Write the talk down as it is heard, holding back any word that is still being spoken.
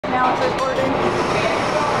now it's recording.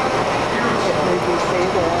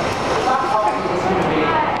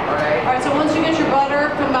 Alright, so once you get your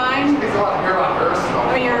butter combined,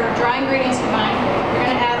 or your dry ingredients combined, you're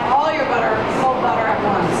going to add all your butter, whole butter at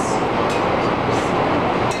once.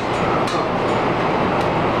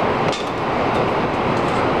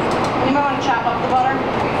 You might want to chop up the butter.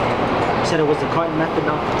 You said it was the cutting method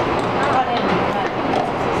though? Cut in.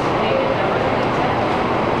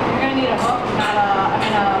 You're going to need a hook, not a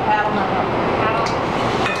paddle, not a hook.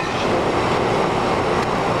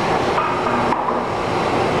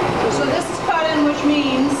 So this is cut in, which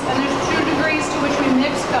means, and there's 2 degrees to which we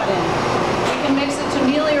mix cut in. We can mix it to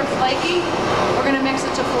mealy or flaky. We're going to mix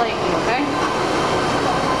it to flaky, okay?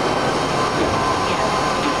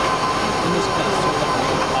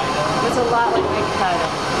 It's a lot like baked pie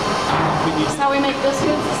dough. This is how we make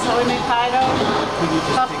biscuits, this is how we make pie dough.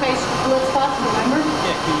 Puff paste, blitz puff, remember?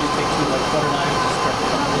 Yeah, can you take 2 like butter knives and start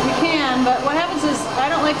cutting? You can, but what happens is I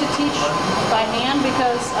don't like to teach by hand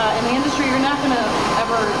because in the industry you're not going to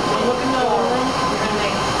ever look into the room. You're going to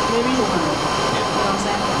make maybe you know what I'm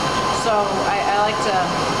saying? So I like to.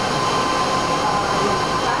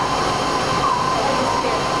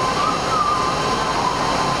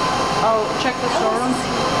 Oh, check the storeroom.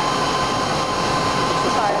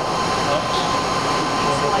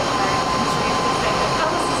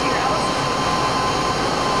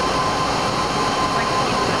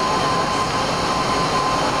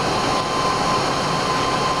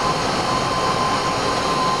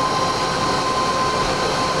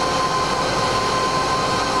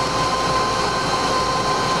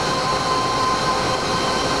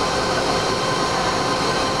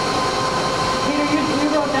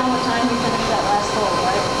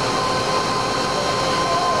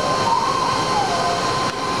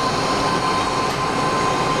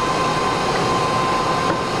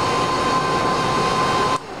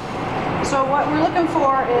 So what we're looking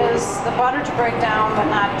for is the butter to break down, but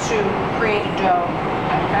not to create a dough.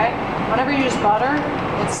 Okay? Whenever you use butter,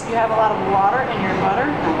 you have a lot of water in your butter.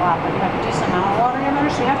 Not a lot, but you have a decent amount of water in your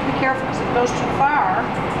butter. So you have to be careful because if it goes too far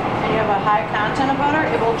and you have a high content of butter,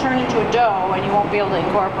 it will turn into a dough and you won't be able to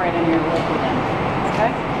incorporate any of your liquid in.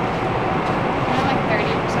 Okay? Like 30%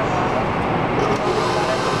 water.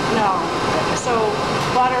 No. So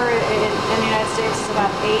butter in the United States is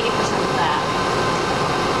about 80% of that.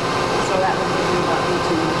 So that would give you about 18%.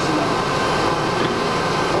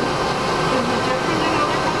 Is it different than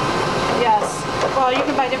other butter? Yes. Well, you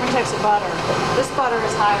can buy different types of butter. This butter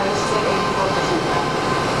is higher. This is like 84% fat.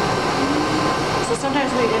 So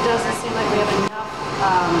sometimes it doesn't seem like we have enough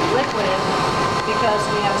liquid because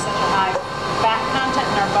we have such a high fat content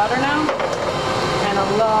in our butter now and a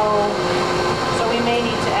low. So we may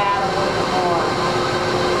need to add a little bit more.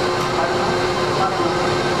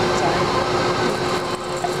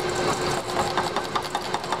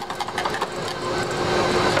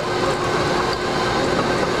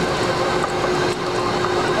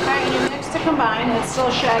 Combine, it's still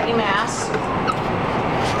a shaggy mass.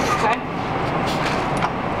 Okay.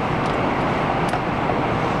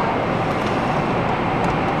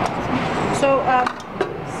 So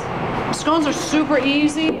scones are super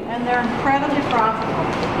easy and they're incredibly profitable.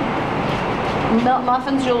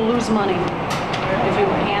 Muffins, you'll lose money if you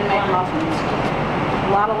handmade muffins. A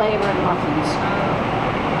lot of labor in muffins.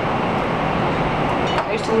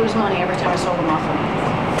 I used to lose money every time I sold a muffin.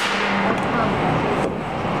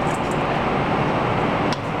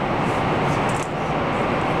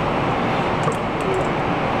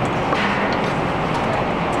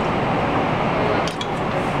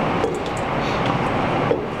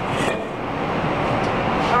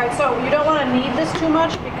 So you don't want to knead this too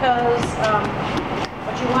much because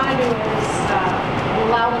what you want to do is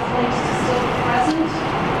allow the flakes to still be present.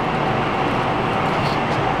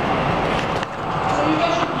 So you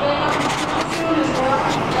guys should bake up soon as well,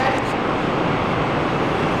 okay?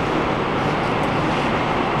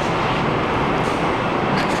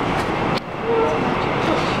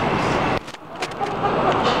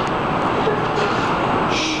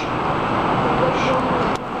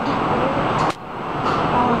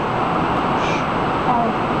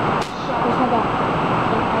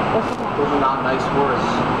 Those are not nice horse.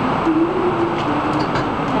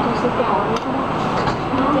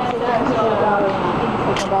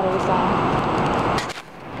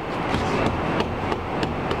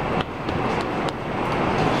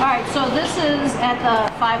 Alright, so this is at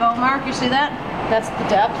the 5-0 mark, you see that? That's the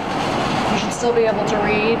depth. You should still be able to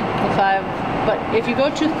read the 5, but if you go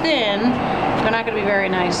too thin, they're not going to be very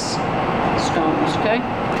nice scones, okay?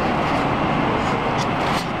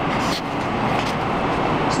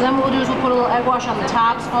 So then what we'll do is we'll put a little egg wash on the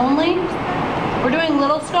tops only. We're doing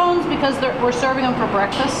little scones because we're serving them for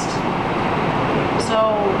breakfast.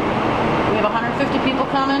 So we have 150 people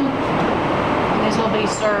coming, and these will be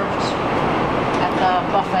served at the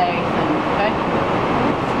buffet thing, okay?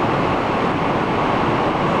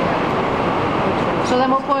 So then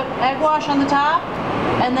we'll put egg wash on the top,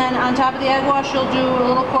 and then on top of the egg wash, you'll do a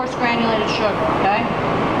little coarse granulated sugar, okay?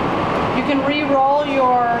 You can re-roll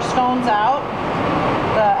your scones out,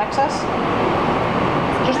 the excess.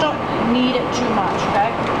 Just don't knead it too much,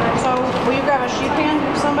 okay? So will you grab a sheet pan,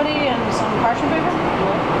 somebody, and some parchment paper?